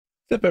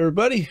What's up,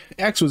 everybody?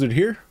 Axe Wizard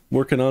here,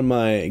 working on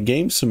my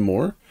game some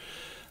more.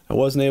 I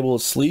wasn't able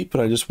to sleep, but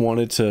I just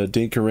wanted to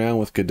dink around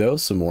with Godot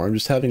some more. I'm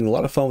just having a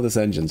lot of fun with this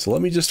engine. So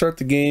let me just start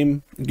the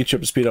game and get you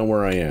up to speed on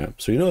where I am.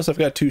 So you notice I've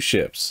got two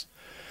ships.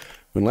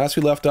 When last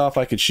we left off,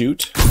 I could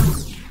shoot.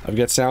 I've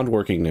got sound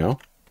working now.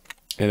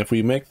 And if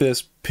we make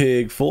this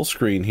pig full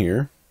screen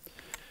here,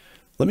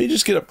 let me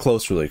just get up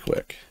close really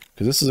quick,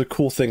 because this is a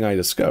cool thing I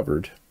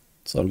discovered.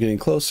 So I'm getting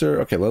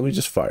closer. Okay, let me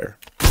just fire.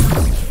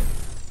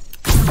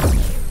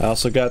 I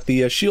also got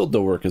the shield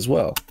to work as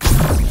well.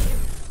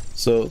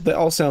 So that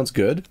all sounds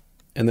good.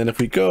 And then if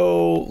we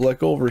go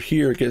like over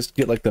here,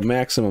 get like the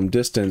maximum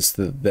distance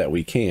that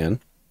we can.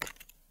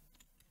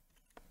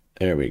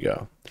 There we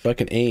go. If I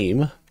can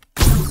aim.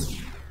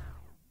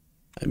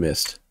 I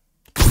missed.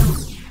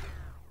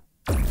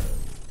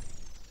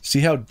 See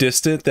how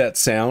distant that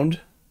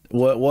sound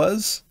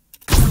was?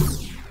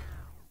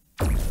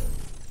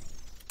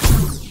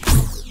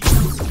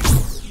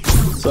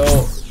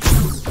 So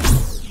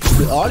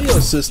the audio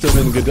system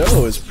in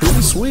Godot is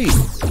pretty sweet.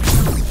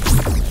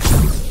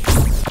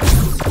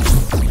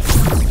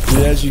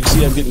 As you can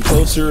see, I'm getting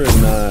closer,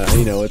 and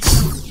you know,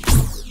 it's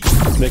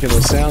making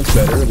those sounds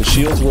better. The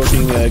shield's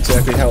working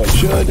exactly how it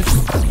should.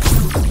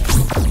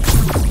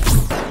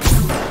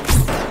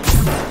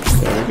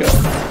 There we go.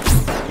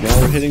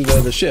 Now we're hitting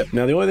the ship.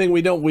 Now the only thing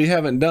we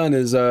haven't done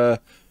is I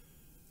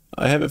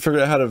haven't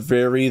figured out how to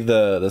vary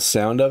the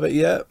sound of it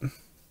yet,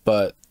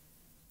 but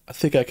I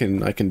think I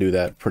can do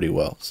that pretty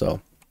well.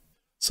 So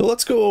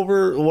let's go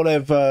over what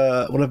I've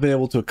been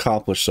able to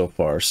accomplish so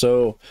far.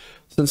 So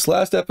since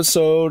last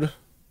episode,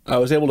 I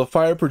was able to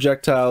fire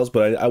projectiles,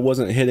 but I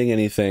wasn't hitting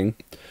anything.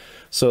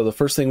 So the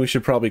first thing we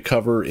should probably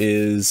cover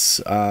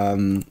is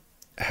how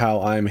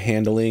I'm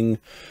handling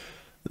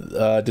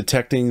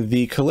detecting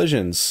the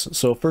collisions.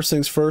 So first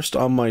things first,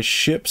 on my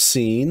ship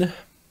scene,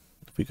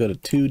 if we go to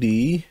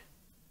 2D,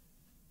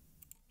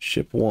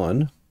 ship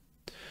 1.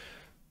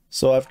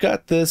 So I've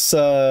got this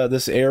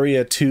this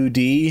area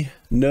 2D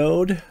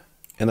node,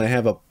 and I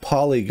have a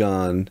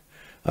polygon,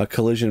 a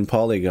collision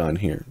polygon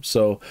here.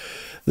 So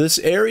this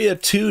area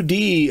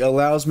 2D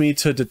allows me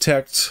to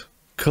detect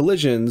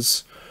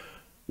collisions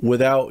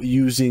without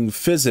using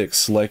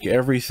physics like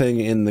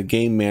everything in the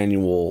game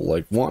manual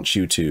like wants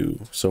you to.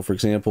 So for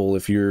example,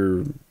 if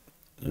you're,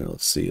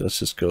 let's see, let's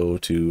just go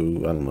to,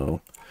 I don't know,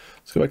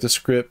 let's go back to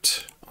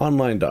script,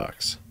 online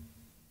docs.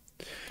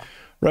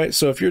 Right,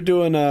 so if you're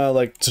doing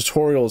like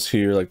tutorials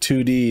here, like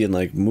 2D and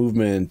like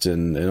movement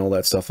and all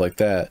that stuff like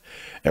that,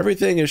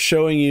 everything is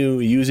showing you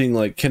using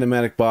like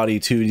kinematic body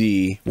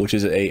 2D, which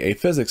is a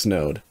physics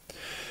node,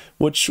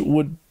 which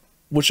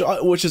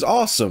is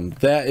awesome.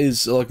 That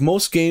is, like,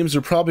 most games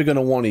are probably going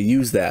to want to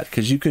use that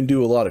because you can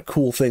do a lot of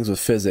cool things with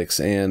physics.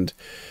 And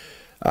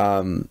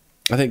I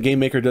think Game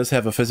Maker does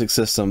have a physics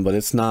system, but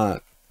it's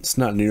not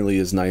nearly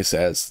as nice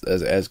as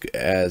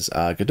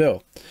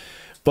Godot.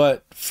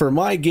 But for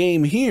my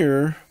game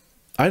here,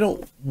 I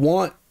don't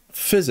want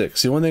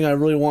physics. The only thing I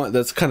really want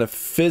that's kind of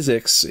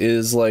physics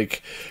is,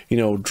 like, you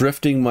know,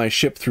 drifting my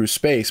ship through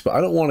space, but I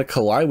don't want to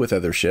collide with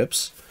other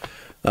ships.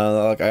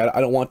 Like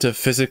I don't want to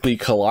physically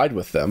collide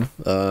with them.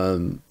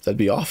 That'd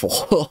be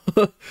awful.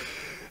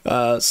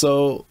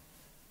 So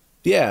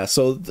yeah,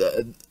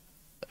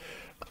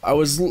 I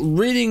was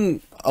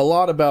reading a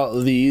lot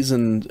about these,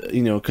 and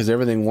you know, because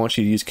everything wants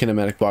you to use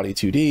kinematic body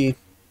 2D.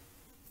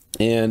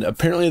 And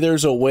apparently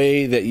there's a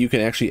way that you can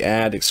actually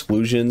add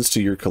exclusions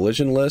to your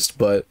collision list,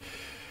 but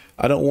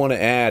I don't want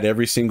to add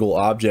every single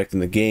object in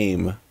the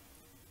game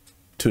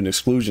to an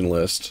exclusion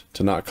list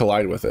to not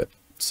collide with it.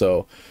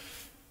 So,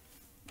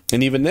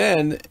 and even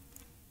then,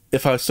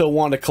 if I still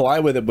want to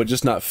collide with it but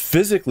just not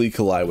physically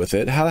collide with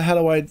it, how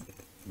do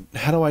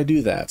I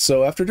do that?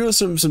 So after doing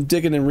some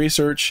digging and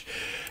research,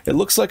 it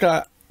looks like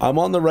I'm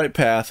on the right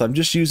path. I'm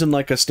just using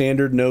like a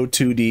standard node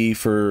 2D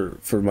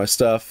for my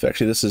stuff.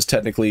 Actually, this is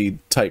technically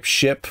type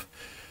ship,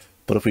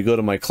 but if we go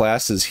to my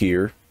classes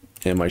here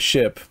and my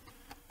ship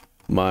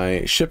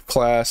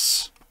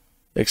class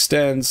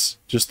extends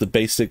just the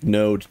basic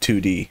node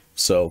 2D.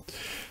 So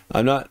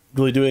I'm not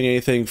really doing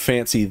anything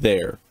fancy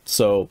there.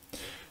 So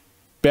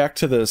back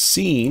to the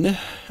scene.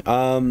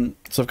 So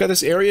I've got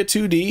this area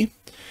 2D,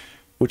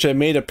 which I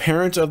made a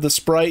parent of the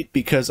sprite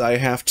because I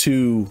have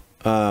to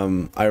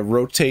I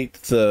rotate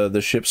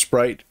the ship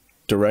sprite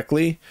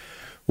directly,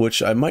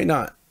 which I might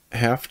not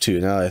have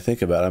to now that I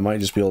think about it. I might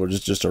just be able to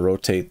just to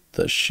rotate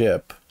the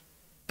ship,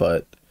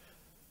 but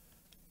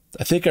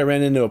I think I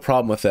ran into a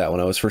problem with that when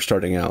I was first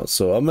starting out.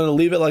 So I'm going to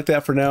leave it like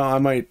that for now. I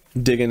might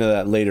dig into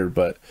that later,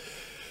 but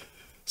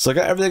so I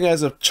got everything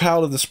as a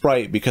child of the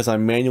sprite because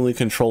I'm manually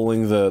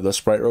controlling the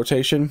sprite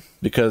rotation,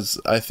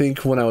 because I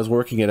think when I was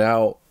working it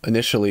out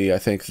initially, I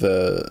think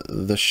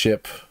the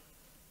ship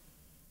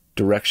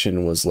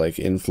direction was like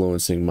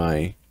influencing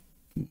my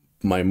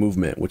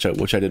movement, which I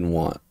didn't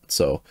want.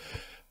 So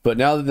But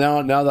now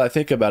that I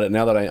think about it,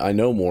 now that I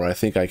know more, I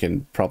think I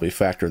can probably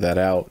factor that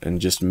out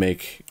and just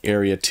make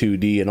area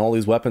 2D and all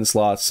these weapon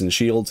slots and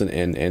shields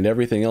and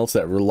everything else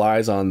that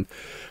relies on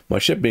my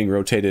ship being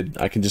rotated.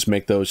 I can just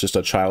make those just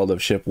a child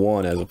of ship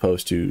 1 as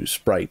opposed to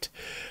sprite.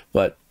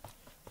 But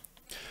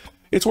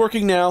it's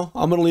working now.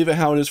 I'm gonna leave it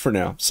how it is for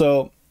now.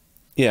 So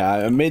yeah,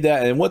 I made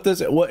that, and what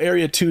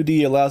area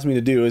 2D allows me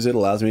to do is it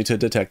allows me to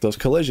detect those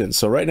collisions.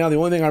 So right now the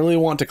only thing I really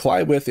want to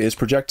collide with is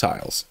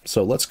projectiles.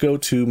 So let's go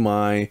to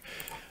my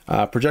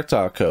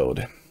projectile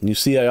code. You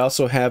see I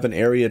also have an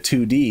area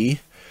 2D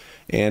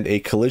and a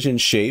collision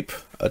shape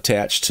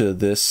attached to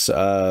this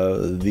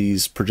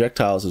these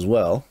projectiles as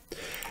well.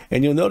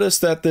 And you'll notice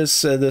that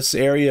this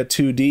area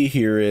 2D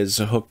here is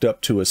hooked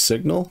up to a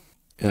signal.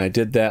 And I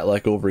did that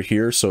like over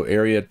here. So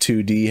area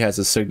 2D has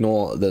a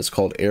signal that's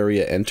called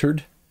area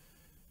entered.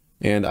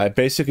 And I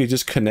basically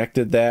just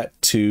connected that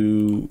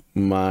to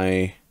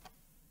my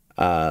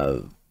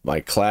my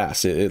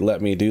class. It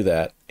let me do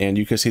that. And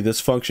you can see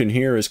this function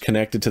here is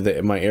connected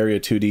to my area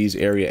 2D's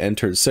area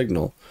entered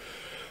signal.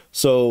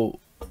 So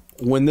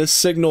when this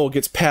signal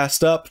gets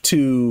passed up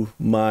to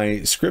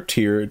my script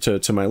here,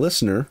 to my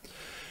listener,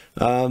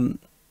 I'm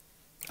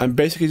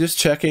basically just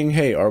checking,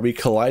 hey, are we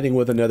colliding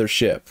with another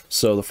ship?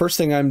 So the first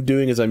thing I'm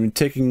doing is I'm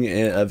taking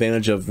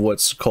advantage of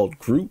what's called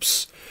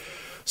groups.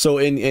 So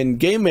in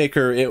Game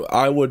Maker,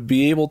 I would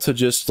be able to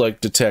just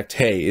like detect,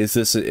 hey, is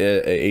this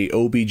a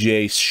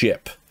OBJ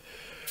ship?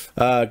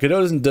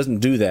 Godot doesn't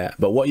do that,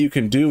 but what you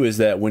can do is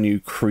that when you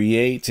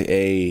create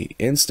a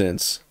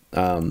instance,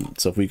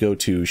 so if we go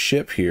to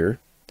ship here,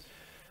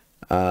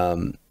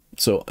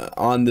 so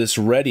on this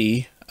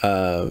ready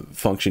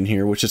function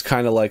here, which is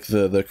kind of like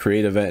the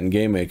create event in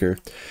Game Maker,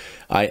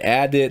 I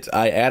add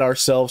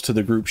ourselves to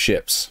the group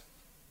ships.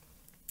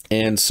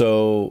 And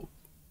so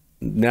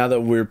now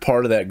that we're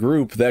part of that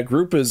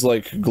group is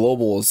like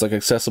global, it's like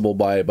accessible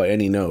by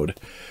any node.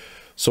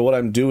 So what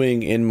I'm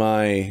doing in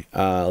my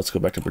let's go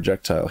back to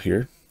projectile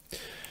here.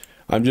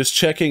 I'm just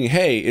checking,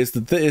 hey, is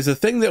the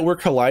thing that we're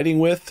colliding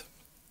with,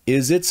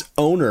 is its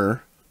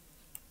owner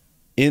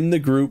in the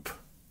group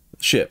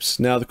ships?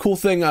 Now the cool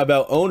thing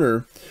about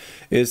owner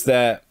is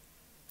that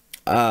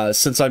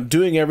since I'm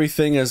doing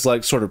everything as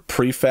like sort of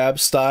prefab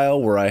style,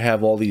 where I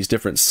have all these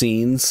different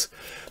scenes.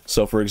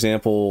 So for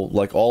example,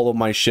 like all of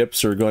my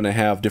ships are going to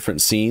have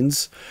different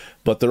scenes,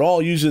 but they're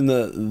all using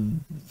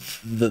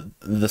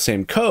the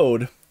same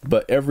code,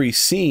 but every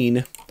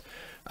scene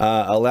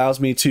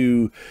allows me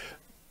to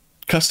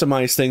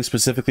customize things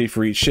specifically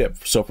for each ship.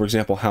 So for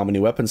example, how many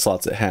weapon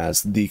slots it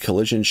has, the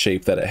collision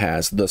shape that it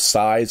has, the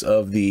size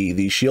of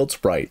the shield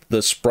sprite,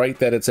 the sprite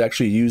that it's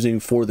actually using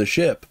for the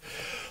ship.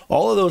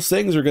 All of those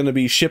things are going to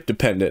be ship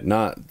dependent.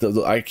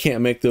 I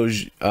can't make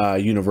those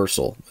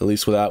universal, at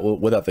least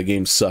without the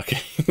game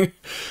sucking.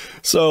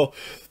 so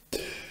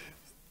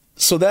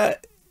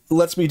that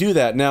lets me do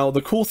that. Now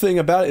the cool thing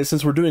about it is,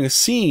 since we're doing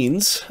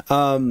scenes,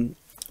 the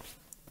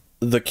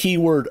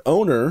keyword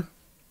owner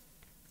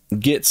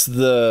gets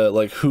the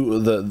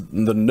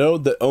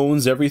node that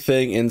owns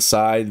everything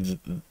inside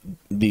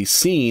the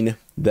scene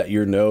that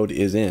your node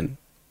is in.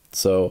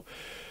 So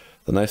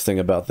the nice thing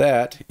about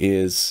that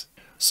is,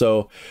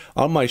 so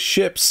on my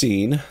ship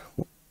scene,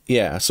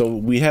 yeah, so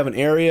we have an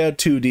area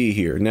 2D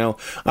here. Now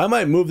I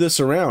might move this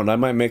around. I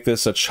might make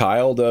this a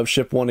child of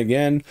ship 1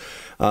 again.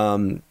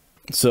 But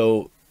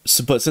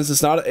since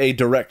it's not a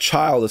direct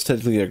child, it's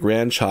technically a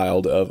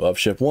grandchild of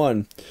ship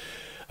 1.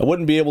 I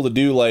wouldn't be able to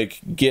do like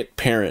get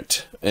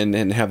parent and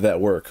have that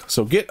work.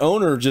 So get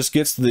owner just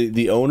gets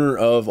the owner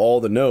of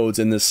all the nodes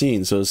in this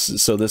scene. So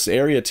this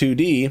area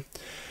 2D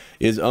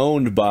is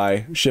owned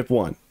by ship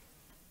 1.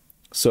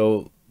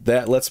 So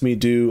that lets me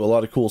do a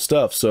lot of cool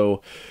stuff.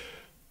 So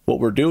what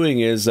we're doing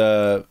is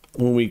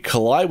when we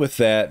collide with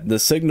that, the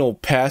signal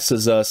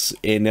passes us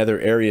another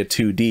area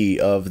 2D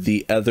of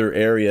the other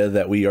area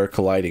that we are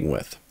colliding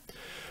with.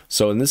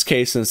 So in this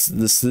case, since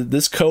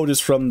this code is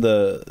from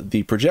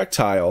the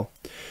projectile,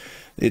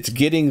 it's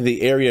getting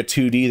the area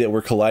 2D that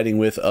we're colliding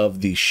with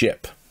of the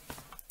ship.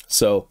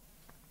 So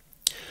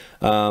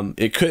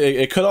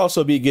it could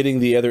also be getting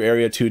the other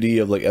area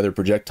 2D of like other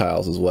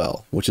projectiles as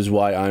well, which is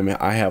why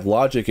I have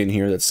logic in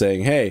here that's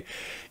saying, hey,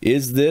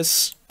 is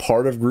this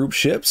part of group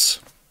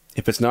ships?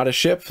 If it's not a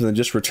ship, then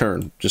just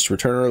return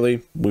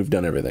early. We've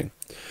done everything.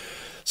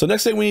 So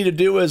next thing we need to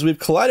do is, we've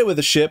collided with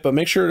a ship, but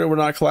make sure that we're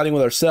not colliding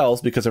with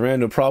ourselves, because I ran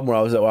into a problem where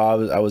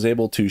I was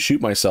able to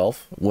shoot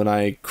myself when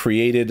I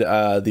created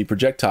the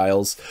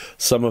projectiles.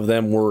 Some of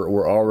them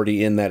were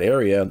already in that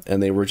area,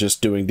 and they were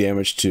just doing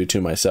damage to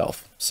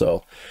myself.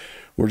 So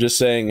we're just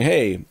saying,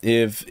 hey,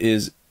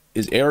 is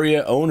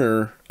area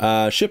owner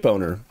ship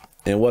owner?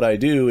 And what I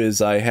do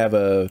is I have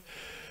a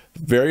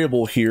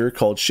variable here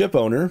called ship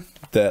owner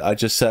that I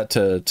just set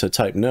to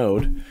type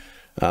node,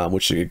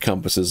 which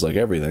encompasses like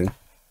everything.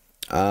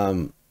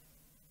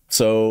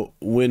 So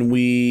when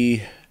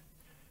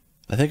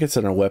I think it's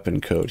in our weapon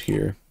code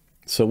here.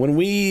 So when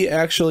we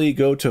actually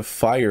go to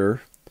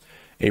fire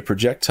a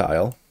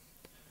projectile,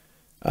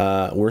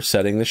 we're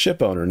setting the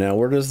ship owner. Now,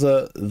 where does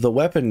the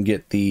weapon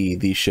get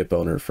the ship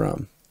owner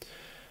from?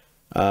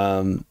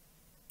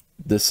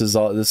 This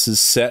is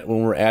set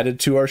when we're added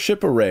to our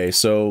ship array.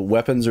 So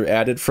weapons are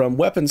added from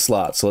weapon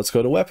slot. So let's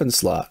go to weapon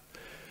slot.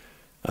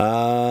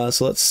 So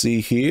let's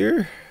see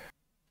here.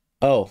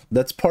 Oh,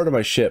 that's part of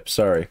my ship.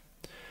 Sorry.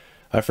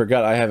 I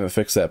forgot I haven't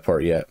fixed that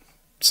part yet.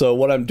 So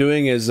what I'm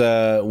doing is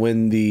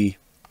when the...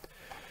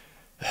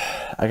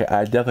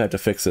 I definitely have to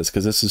fix this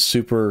because this is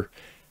super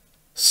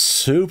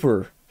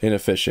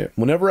inefficient.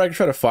 Whenever I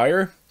try to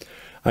fire,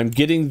 I'm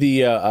getting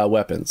the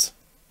weapons,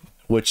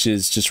 which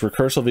is just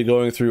recursively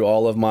going through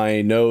all of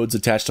my nodes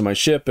attached to my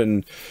ship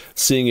and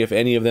seeing if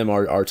any of them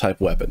are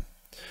type weapon.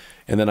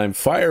 And then I'm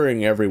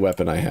firing every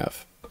weapon I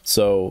have.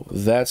 So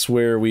that's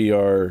where we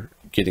are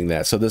getting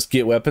that. So this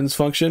get weapons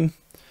function,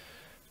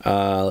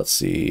 let's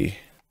see.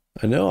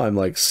 I know I'm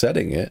like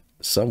setting it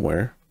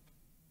somewhere.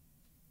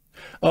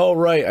 Oh,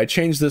 right. I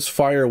changed this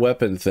fire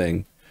weapon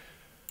thing.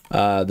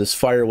 This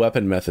fire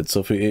weapon method.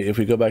 So if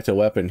we go back to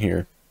weapon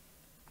here,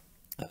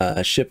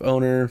 ship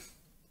owner.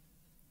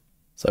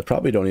 So I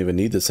probably don't even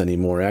need this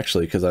anymore,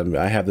 actually, because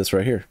I have this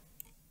right here.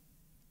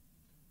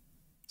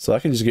 So I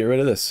can just get rid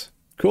of this.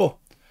 Cool.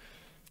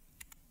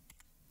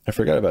 I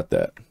forgot about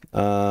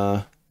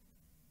that.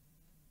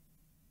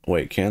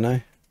 Wait, can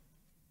I?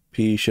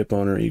 P ship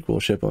owner equal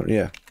ship owner.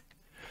 Yeah.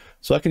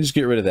 So I can just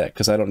get rid of that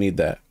because I don't need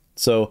that.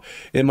 So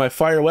in my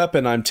fire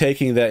weapon, I'm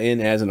taking that in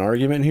as an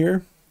argument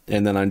here,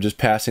 and then I'm just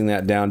passing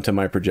that down to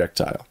my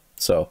projectile.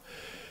 So,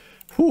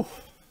 whew.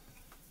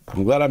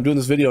 I'm glad I'm doing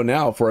this video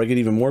now before I get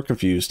even more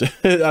confused.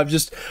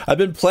 I've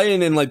been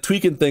playing and like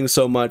tweaking things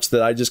so much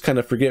that I just kind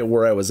of forget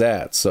where I was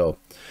at. So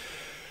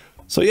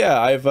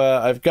yeah,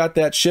 I've got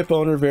that ship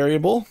owner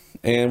variable,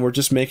 and we're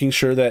just making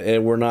sure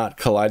that we're not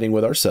colliding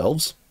with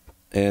ourselves.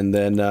 And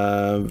then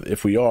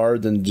if we are,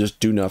 then just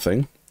do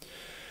nothing.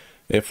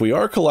 If we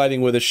are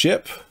colliding with a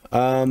ship,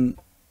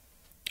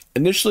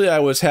 initially I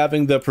was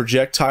having the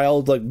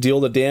projectile like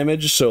deal the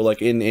damage. So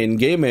like in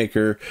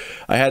GameMaker,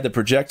 I had the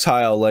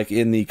projectile like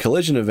in the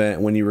collision event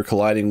when you were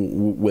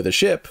colliding with a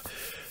ship.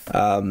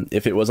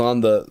 If it was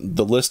on the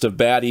list of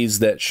baddies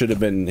that should have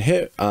been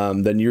hit,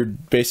 then you're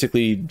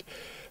basically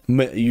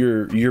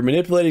you're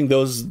manipulating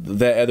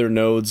that other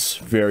node's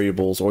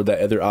variables or that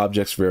other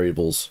object's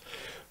variables.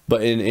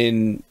 But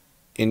in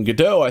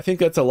Godot, I think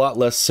that's a lot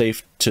less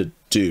safe to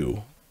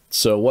do.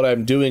 So what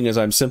I'm doing is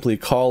I'm simply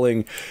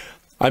calling...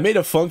 I made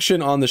a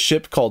function on the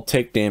ship called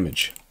take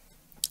damage.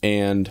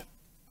 And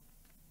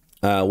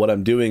what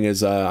I'm doing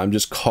is I'm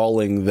just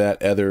calling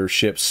that other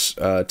ship's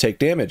take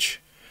damage.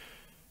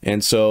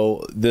 And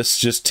so this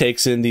just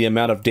takes in the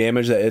amount of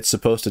damage that it's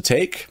supposed to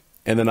take.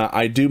 And then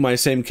I do my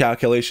same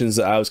calculations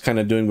that I was kind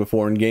of doing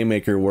before in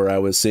GameMaker, where I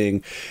was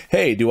saying,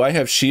 hey, do I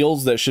have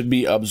shields that should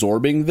be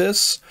absorbing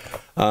this?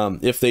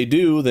 If they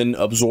do, then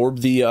absorb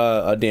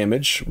the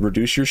damage,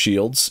 reduce your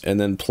shields, and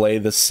then play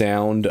the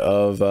sound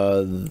of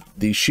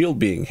the shield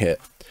being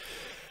hit.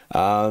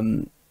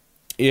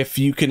 If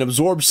you can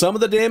absorb some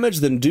of the damage,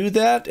 then do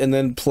that, and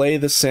then play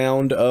the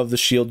sound of the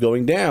shield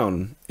going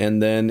down.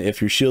 And then if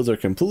your shields are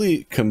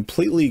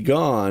completely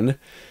gone,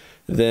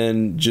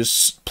 then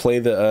just play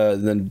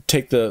then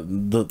take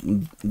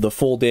the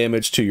full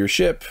damage to your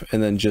ship,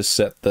 and then just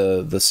set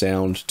the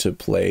sound to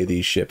play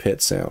the ship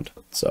hit sound.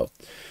 So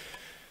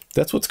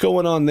that's what's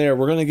going on there.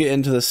 We're going to get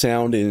into the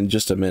sound in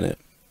just a minute.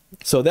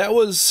 So that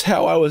was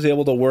how I was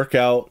able to work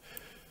out,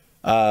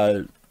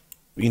 you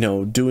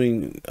know,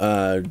 doing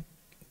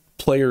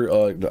player,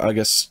 I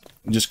guess,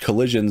 just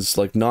collisions,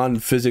 like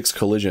non-physics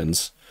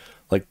collisions,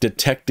 like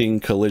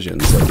detecting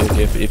collisions. Like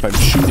if I'm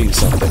shooting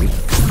something,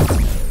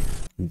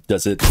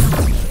 does it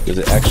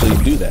actually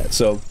do that?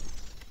 So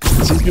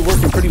it seems to be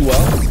working pretty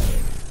well.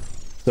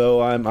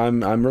 So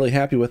I'm really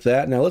happy with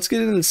that. Now let's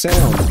get into the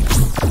sound.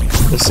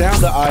 The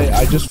sound that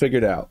I just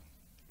figured out.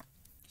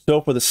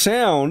 So for the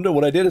sound,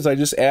 what I did is I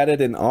just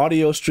added an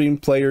audio stream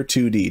player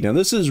 2D. Now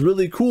this is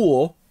really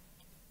cool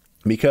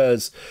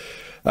because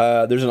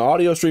there's an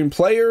audio stream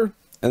player,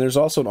 and there's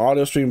also an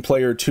audio stream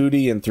player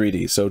 2D and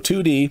 3D. So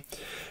 2D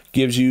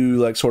gives you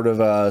like sort of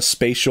a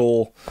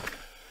spatial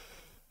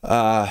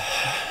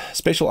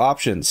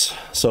options.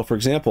 So for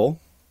example,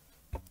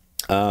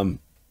 I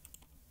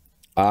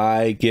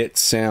get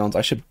sounds.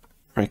 I should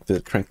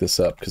crank this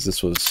up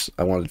because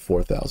I wanted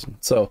 4,000.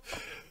 So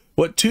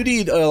what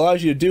 2D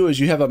allows you to do is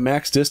you have a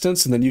max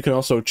distance, and then you can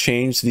also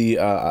change the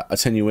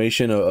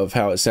attenuation of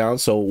how it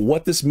sounds. So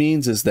what this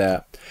means is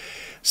that,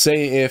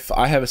 say if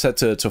I have it set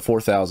to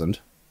 4,000,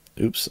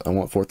 oops, I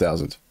want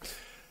 4,000.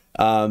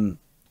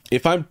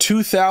 If I'm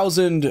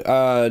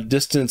 2,000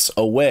 distance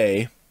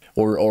away,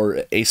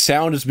 or a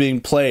sound is being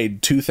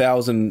played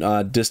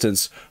 2,000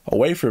 distance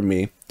away from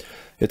me,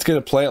 it's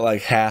going to play it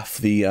like half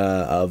the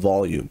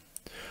volume.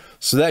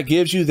 So that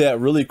gives you that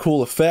really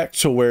cool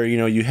effect to where, you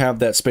know, you have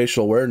that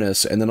spatial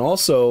awareness. And then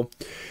also,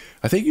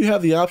 I think you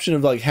have the option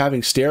of like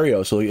having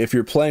stereo. So if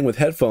you're playing with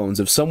headphones,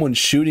 if someone's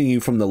shooting you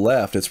from the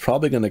left, it's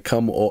probably going to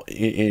come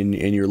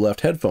in your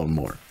left headphone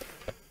more.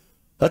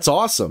 That's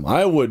awesome.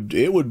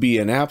 It would be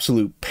an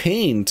absolute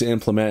pain to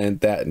implement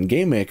that in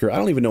GameMaker. I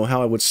don't even know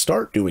how I would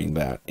start doing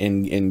that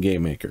in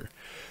GameMaker.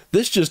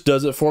 This just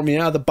does it for me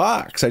out of the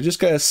box. I just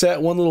got to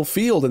set one little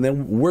field and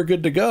then we're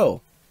good to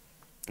go.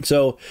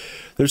 So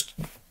there's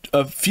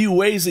a few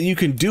ways that you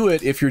can do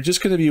it if you're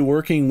just going to be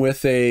working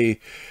with a,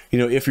 you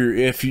know, if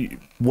you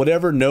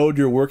whatever node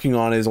you're working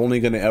on is only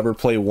going to ever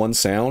play one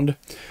sound,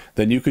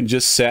 then you can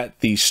just set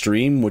the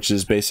stream, which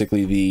is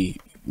basically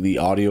the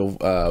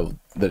audio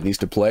that needs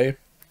to play.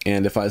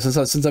 And if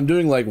since I'm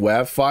doing like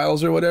WAV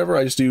files or whatever,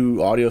 I just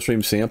do audio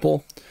stream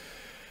sample,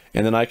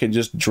 and then I can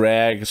just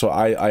drag. So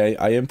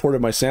I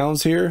imported my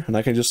sounds here, and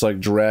I can just like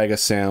drag a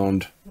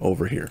sound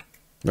over here,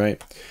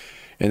 right?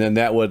 And then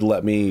that would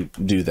let me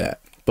do that.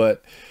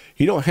 But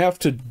you don't have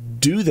to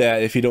do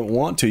that if you don't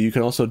want to. You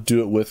can also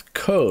do it with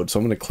code. So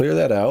I'm going to clear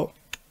that out.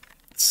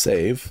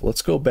 Save.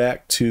 Let's go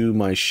back to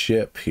my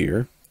ship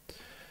here.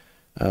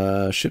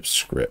 Ship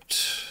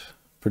script.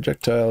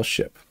 Projectile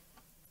ship.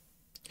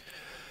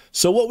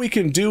 So what we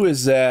can do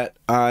is that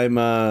I'm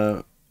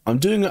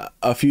doing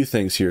a few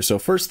things here. So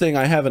first thing,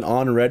 I have an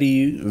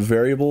onReady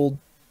variable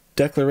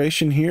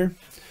declaration here.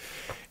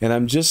 And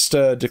I'm just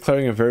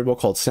declaring a variable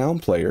called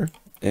sound player.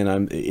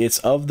 And it's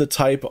of the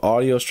type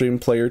audio stream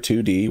player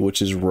 2D,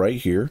 which is right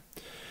here.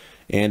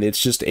 And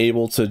it's just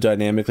able to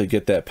dynamically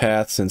get that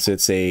path since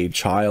it's a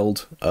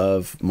child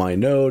of my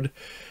node.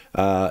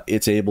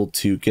 It's able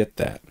to get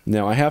that.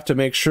 Now I have to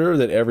make sure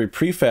that every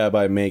prefab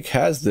I make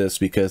has this,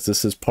 because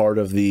this is part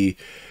of the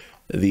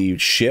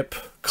ship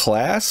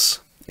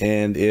class.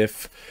 And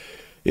if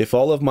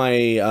all of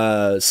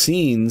my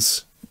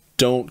scenes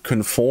don't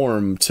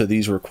conform to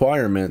these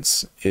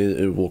requirements,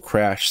 it will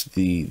crash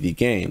the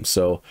game.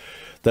 So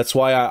that's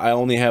why I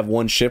only have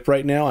one ship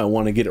right now. I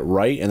want to get it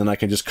right, and then I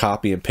can just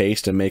copy and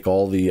paste and make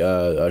all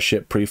the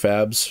ship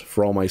prefabs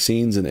for all my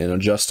scenes, and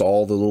adjust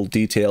all the little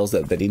details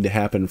that need to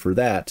happen for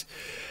that,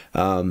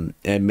 and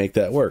make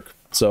that work.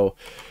 So,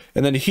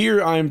 and then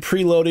here I'm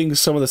preloading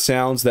some of the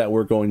sounds that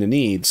we're going to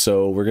need.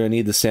 So we're going to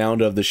need the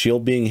sound of the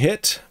shield being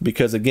hit,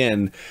 because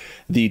again,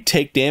 the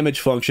take damage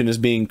function is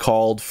being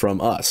called from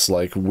us.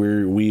 Like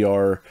we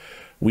are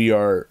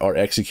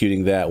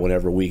executing that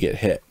whenever we get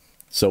hit.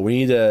 So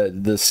we need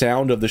the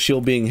sound of the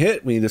shield being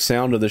hit, we need the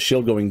sound of the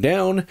shield going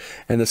down,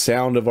 and the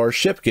sound of our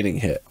ship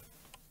getting hit.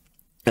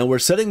 And we're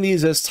setting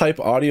these as type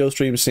audio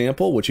stream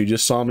sample, which you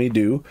just saw me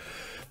do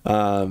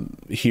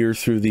here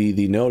through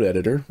the node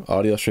editor,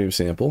 audio stream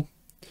sample.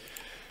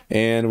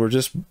 And we're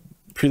just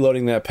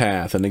preloading that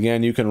path. And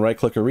again, you can right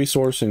click a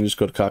resource and just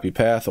go to copy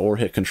path, or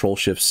hit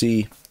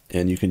Control-Shift-C,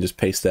 and you can just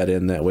paste that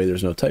in. That way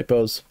there's no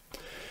typos.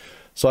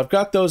 So I've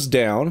got those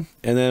down,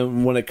 and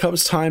then when it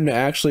comes time to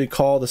actually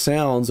call the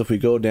sounds, if we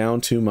go down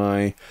to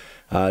my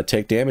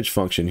take damage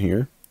function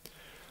here,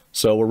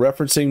 so we're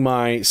referencing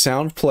my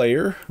sound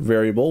player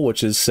variable,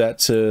 which is set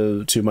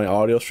to my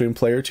audio stream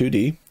player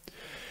 2D.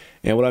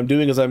 And what I'm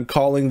doing is I'm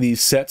calling the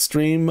set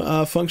stream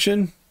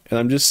function, and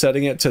I'm just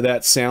setting it to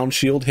that sound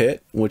shield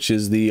hit, which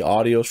is the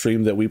audio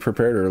stream that we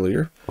prepared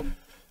earlier.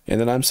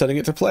 And then I'm setting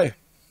it to play.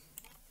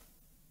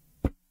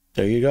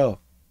 There you go.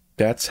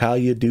 That's how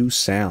you do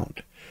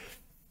sound.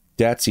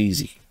 That's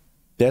easy.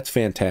 That's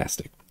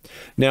fantastic.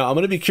 Now I'm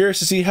going to be curious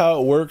to see how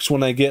it works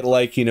when I get,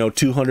 like, you know,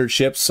 200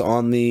 ships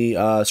on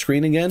the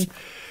screen again,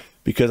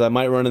 because I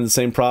might run into the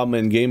same problem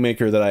in Game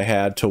Maker that I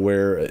had, to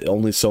where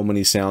only so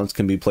many sounds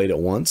can be played at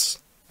once.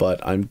 But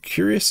I'm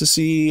curious to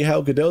see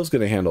how Godot's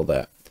going to handle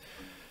that.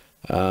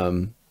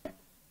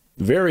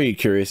 Very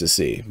curious to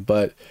see.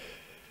 But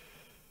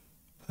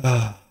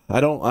I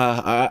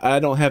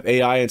don't have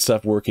AI and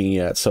stuff working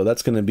yet, so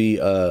that's going to be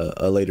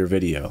a later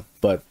video.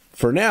 But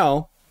for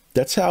now,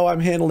 that's how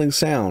I'm handling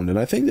sound, and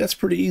I think that's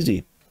pretty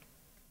easy.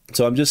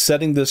 So I'm just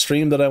setting the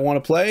stream that I want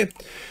to play,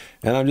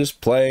 and I'm just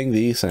playing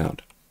the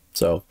sound.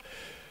 So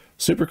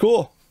super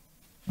cool.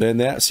 Then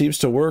that seems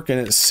to work, and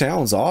it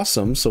sounds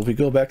awesome. So if we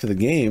go back to the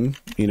game,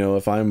 you know,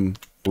 if I'm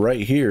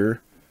right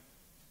here,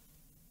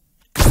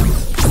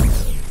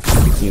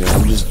 you know,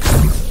 I'm just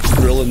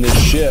drilling this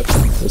ship.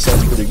 This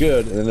sounds pretty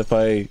good. And then if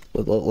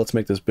let's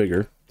make this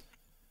bigger.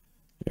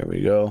 There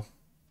we go.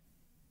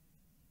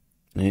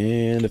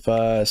 And if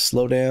I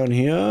slow down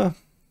here,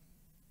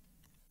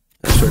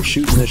 I start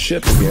shooting this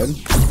ship again.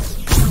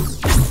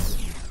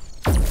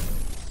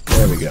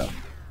 There we go.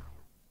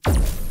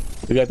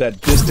 We got that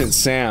distant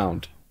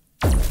sound.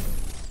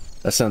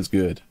 That sounds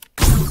good.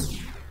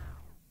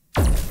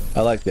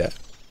 I like that.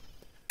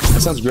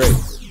 That sounds great.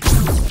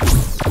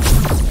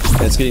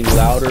 And it's getting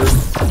louder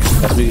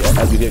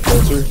as we get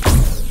closer.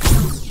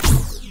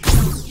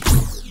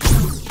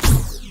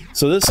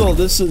 So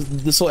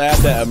this will add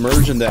that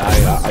immersion that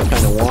I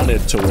kind of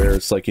wanted, to where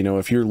it's like, you know,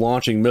 if you're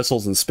launching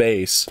missiles in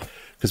space,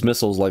 because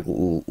missiles like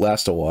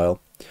last a while,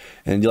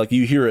 and like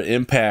you hear an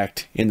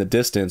impact in the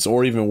distance,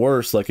 or even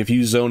worse, like if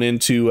you zone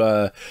into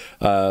a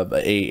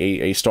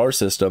star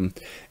system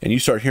and you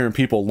start hearing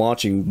people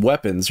launching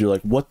weapons, you're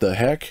like, what the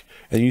heck?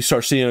 And you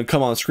start seeing them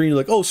come on screen, you're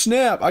like, oh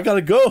snap, I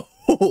gotta go.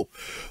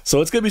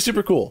 So it's gonna be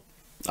super cool.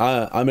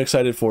 I'm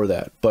excited for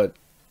that. But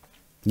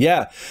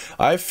yeah,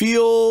 I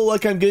feel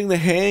like I'm getting the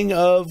hang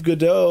of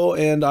Godot,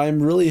 and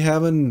I'm really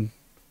having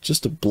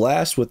just a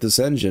blast with this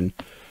engine.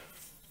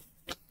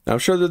 I'm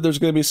sure that there's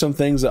going to be some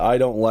things that I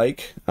don't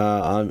like. We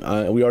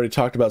already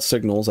talked about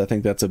signals. I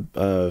think that's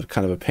a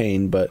kind of a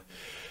pain, but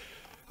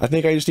I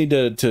think I just need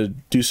to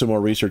do some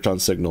more research on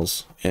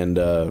signals and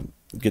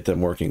get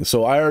them working.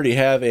 So I already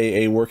have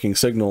a working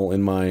signal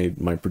in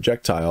my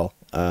projectile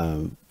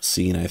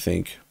scene, I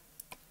think.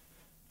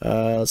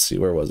 Let's see,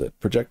 where was it?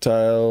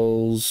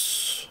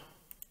 Projectiles.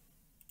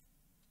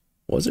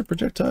 Was it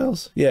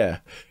projectiles? Yeah,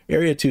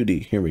 area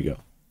 2D. Here we go.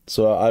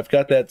 So I've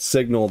got that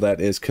signal that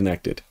is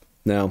connected.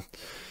 Now,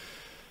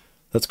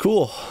 that's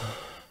cool.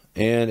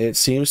 And it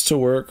seems to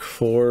work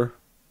for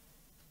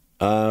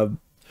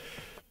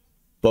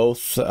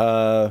both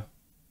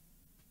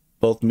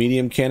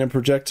medium cannon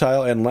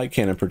projectile and light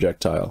cannon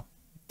projectile.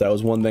 That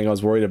was one thing I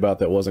was worried about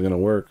that wasn't going to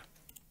work.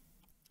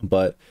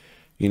 But,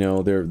 you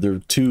know, they're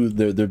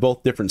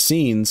both different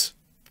scenes.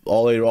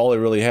 All they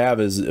really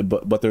have is,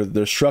 but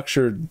they're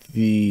structured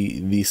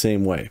the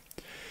same way.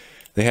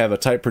 They have a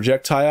type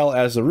projectile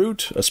as the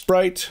root, a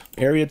sprite,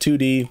 area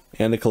 2D,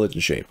 and a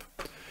collision shape.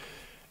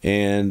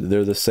 And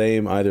they're the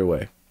same either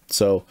way.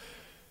 So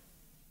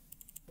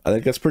I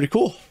think that's pretty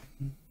cool.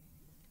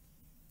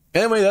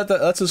 Anyway,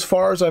 that's as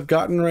far as I've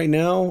gotten right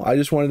now. I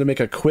just wanted to make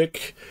a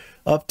quick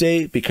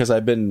update because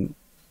I've been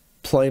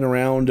playing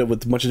around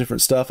with a bunch of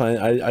different stuff.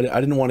 I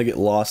didn't want to get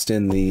lost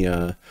in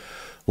the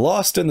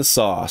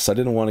sauce. I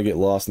didn't want to get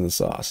lost in the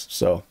sauce.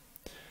 So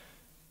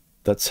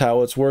that's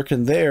how it's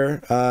working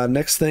there.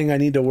 Next thing I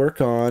need to work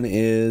on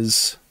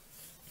is,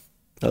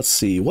 let's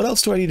see, what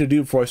else do I need to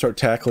do before I start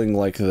tackling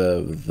like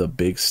the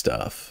big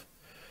stuff?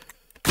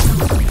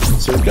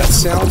 So we've got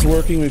sounds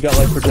working, we've got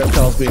like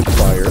projectiles being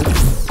fired.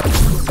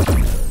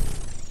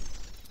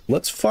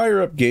 Let's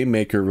fire up Game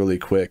Maker really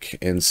quick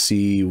and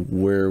see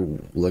where,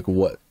 like,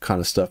 what kind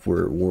of stuff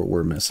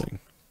we're missing.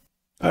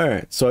 All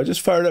right, so I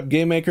just fired up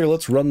Game Maker.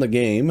 Let's run the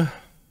game.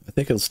 I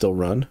think it'll still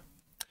run.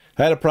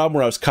 I had a problem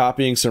where I was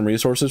copying some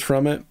resources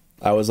from it.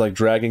 I was like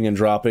dragging and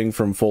dropping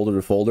from folder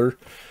to folder,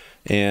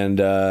 and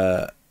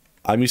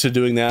I'm used to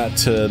doing that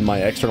to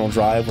my external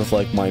drive with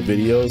like my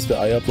videos that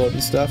I upload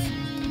and stuff.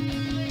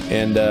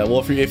 And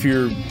well, if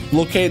you're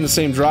located in the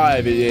same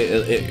drive,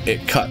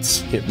 it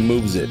cuts, it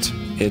moves it.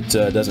 It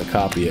doesn't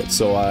copy it.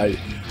 So I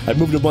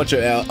moved a bunch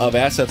of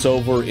assets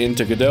over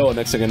into Godot, and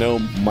next thing I know,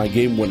 my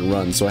game wouldn't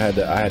run. So I had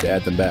to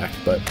add them back.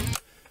 But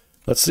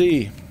let's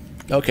see.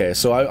 Okay,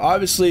 so I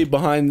obviously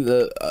behind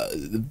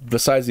the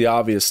besides the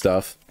obvious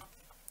stuff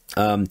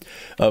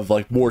of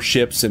like more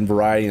ships and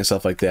variety and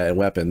stuff like that and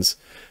weapons,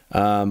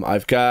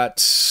 I've got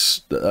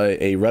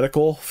a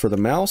reticle for the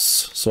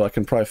mouse, so I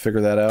can probably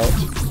figure that out.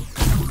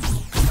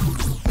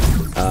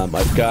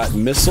 I've got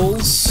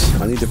missiles.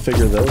 I need to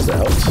figure those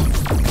out.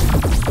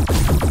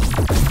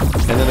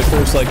 And then, of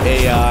course, like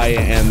AI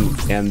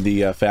and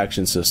the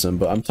faction system.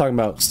 But I'm talking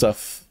about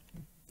stuff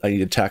I need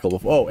to tackle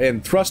before. Oh,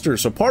 and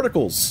thrusters, so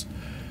particles.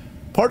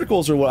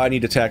 Particles are what I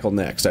need to tackle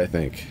next, I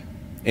think.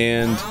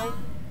 And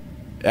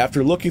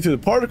after looking through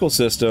the particle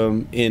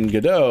system in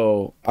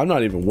Godot, I'm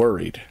not even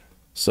worried.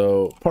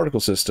 So,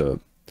 particle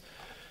system.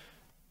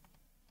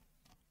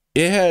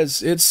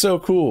 It's so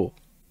cool.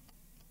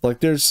 Like,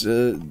 there's...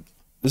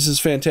 this is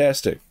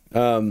fantastic.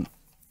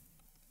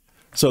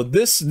 So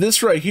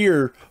this right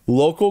here,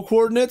 local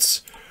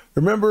coordinates.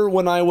 Remember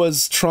when I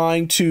was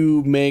trying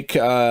to make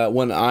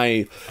when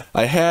I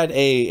had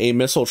a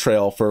missile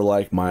trail for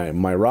like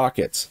my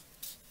rockets,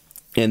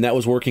 and that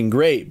was working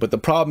great. But the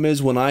problem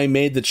is when I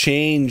made the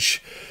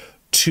change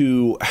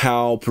to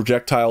how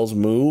projectiles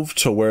move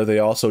to where they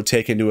also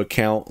take into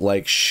account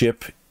like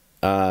ship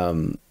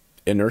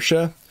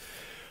inertia.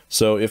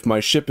 So if my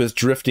ship is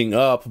drifting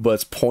up, but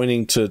it's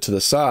pointing to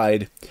the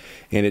side,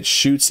 and it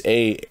shoots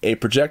a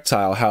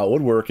projectile, how it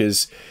would work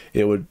is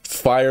it would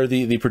fire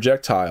the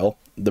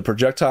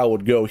projectile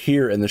would go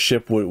here, and the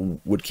ship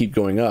would keep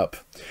going up.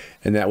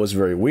 And that was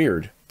very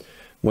weird.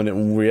 When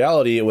in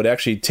reality, it would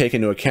actually take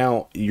into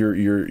account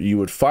you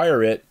would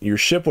fire it, your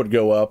ship would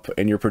go up,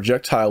 and your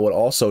projectile would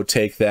also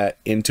take that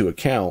into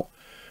account.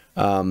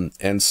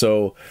 And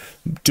so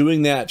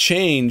doing that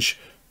change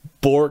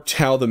borked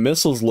how the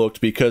missiles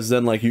looked, because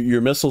then like your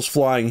missiles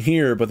flying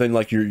here, but then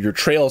like your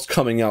trail's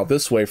coming out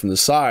this way from the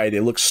side,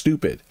 it looks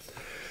stupid.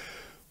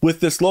 With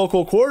this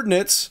local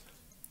coordinates,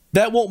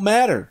 that won't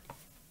matter.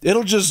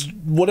 It'll just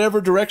whatever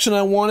direction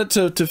I want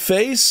it to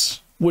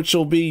face, which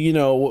will be, you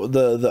know,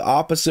 the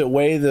opposite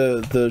way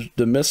the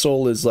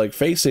missile is like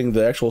facing,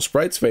 the actual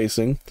sprite's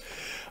facing.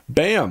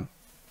 Bam.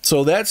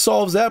 So that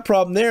solves that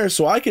problem there.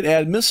 So I could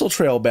add missile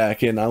trail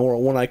back in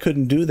when I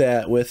couldn't do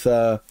that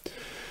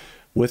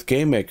with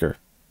Game Maker.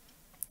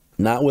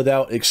 Not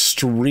without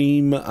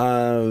extreme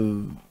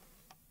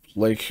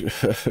like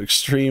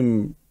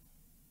extreme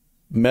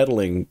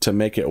meddling to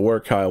make it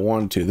work how I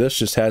wanted to. This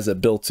just has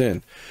it built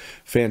in.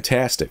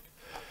 Fantastic.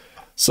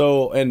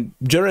 So, and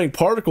generating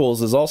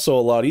particles is also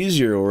a lot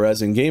easier,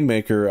 whereas in Game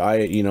Maker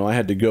I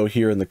had to go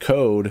here in the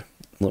code.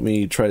 Let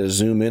me try to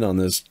zoom in on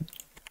this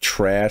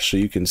trash so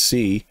you can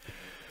see.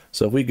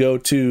 So if we go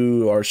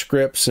to our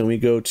scripts and we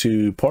go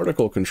to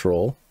particle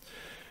control,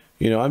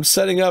 You know, I'm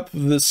setting up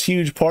this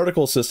huge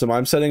particle system.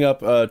 I'm setting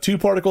up 2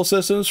 particle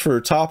systems for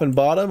top and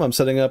bottom. I'm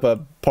setting up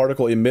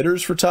particle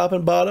emitters for top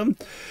and bottom.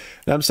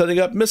 And I'm setting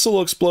up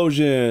missile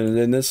explosion.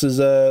 And this is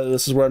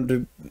where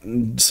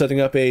I'm setting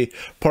up a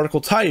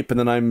particle type. And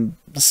then I'm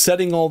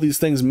setting all these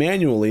things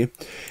manually.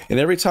 And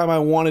every time I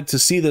wanted to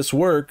see this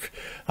work,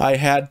 I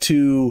had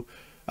to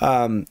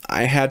run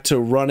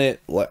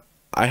it.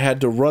 I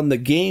had to run the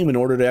game in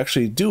order to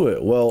actually do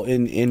it. Well,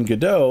 in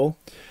Godot,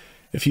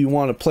 if you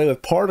want to play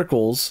with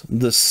particles,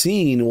 the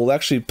scene will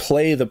actually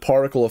play the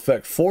particle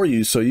effect for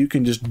you, so you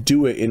can just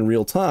do it in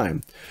real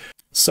time.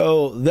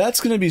 So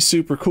that's going to be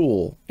super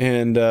cool.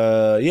 And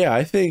yeah,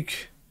 I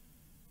think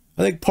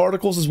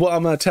particles is what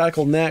I'm going to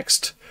tackle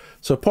next.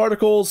 So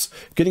particles,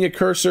 getting a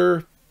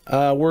cursor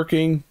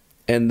working,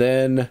 and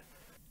then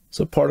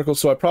particles.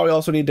 So I probably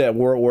also need to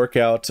work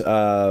out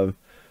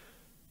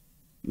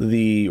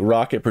the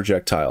rocket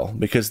projectile,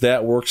 because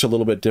that works a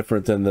little bit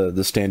different than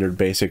the standard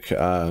basic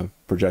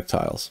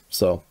projectiles.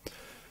 So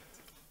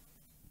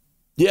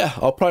yeah,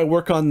 I'll probably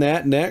work on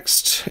that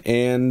next,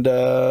 and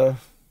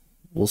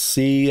we'll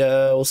see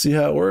how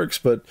it works.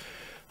 But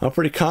I'm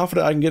pretty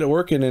confident I can get it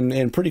working,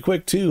 and pretty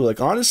quick too. Like,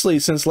 honestly,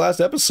 since last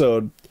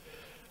episode,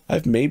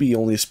 I've maybe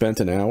only spent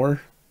an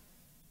hour,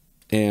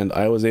 and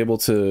I was able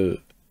to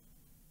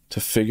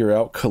figure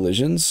out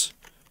collisions,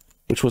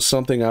 which was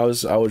something I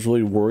was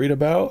really worried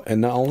about.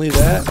 And not only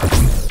that,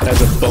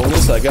 as a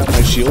bonus, I got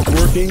my shield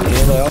working,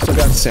 and I also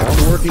got sound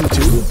working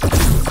too.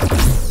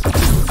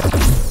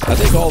 I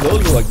think all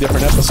those were like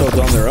different episodes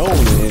on their own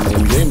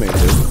in Game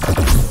Maker.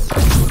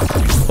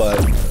 But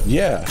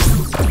yeah.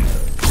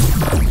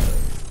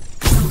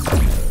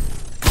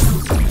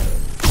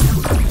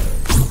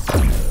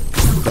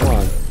 Come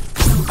on.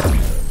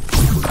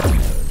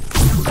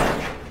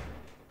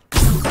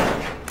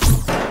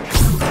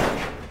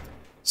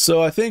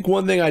 So I think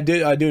one thing I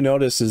do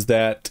notice is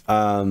that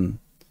I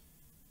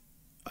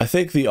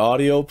think the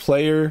audio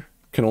player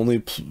can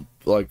only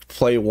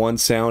play one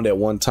sound at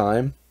one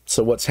time.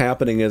 So what's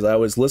happening is I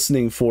was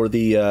listening for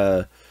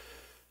the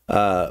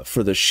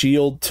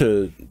shield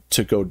to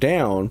go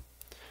down,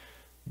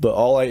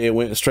 but it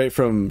went straight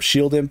from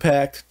shield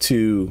impact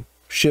to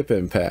ship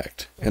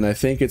impact, and I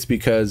think it's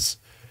because,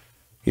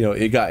 you know,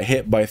 it got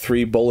hit by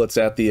 3 bullets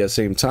at the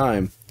same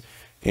time.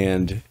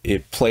 And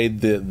it played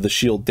the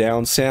shield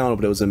down sound,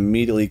 but it was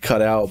immediately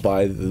cut out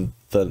by the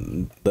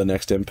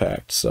next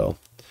impact. So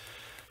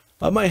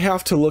I might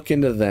have to look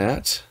into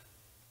that,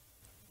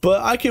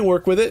 but I can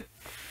work with it.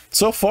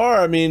 So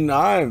far, I mean,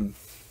 I'm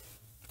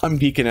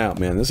geeking out,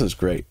 man. This is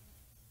great.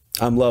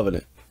 I'm loving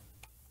it.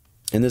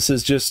 And this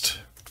is just,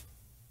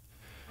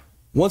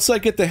 once I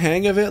get the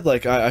hang of it,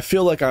 like I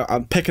feel like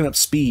I'm picking up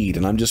speed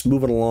and I'm just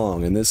moving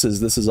along, and this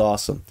is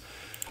awesome.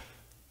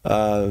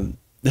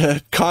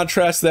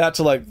 Contrast that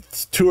to like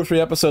 2 or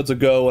 3 episodes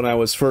ago when I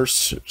was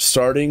first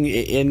starting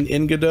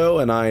in Godot,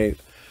 and I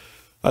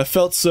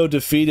felt so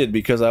defeated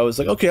because I was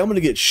like, okay, I'm gonna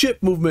get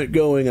ship movement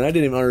going, and I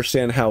didn't even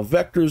understand how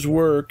vectors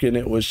work, and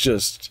it was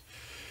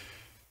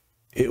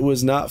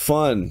not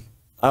fun.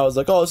 I was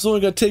like, oh, it's only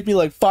gonna take me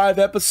like 5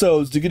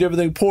 episodes to get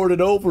everything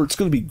ported over, it's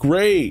gonna be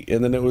great.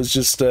 And then it was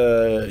just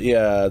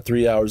yeah,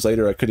 3 hours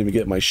later I couldn't even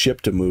get my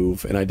ship to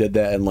move, and I did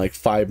that in like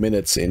 5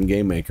 minutes in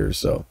Game Maker.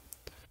 So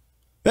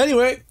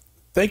anyway,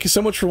 thank you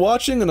so much for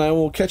watching, and I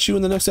will catch you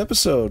in the next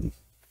episode.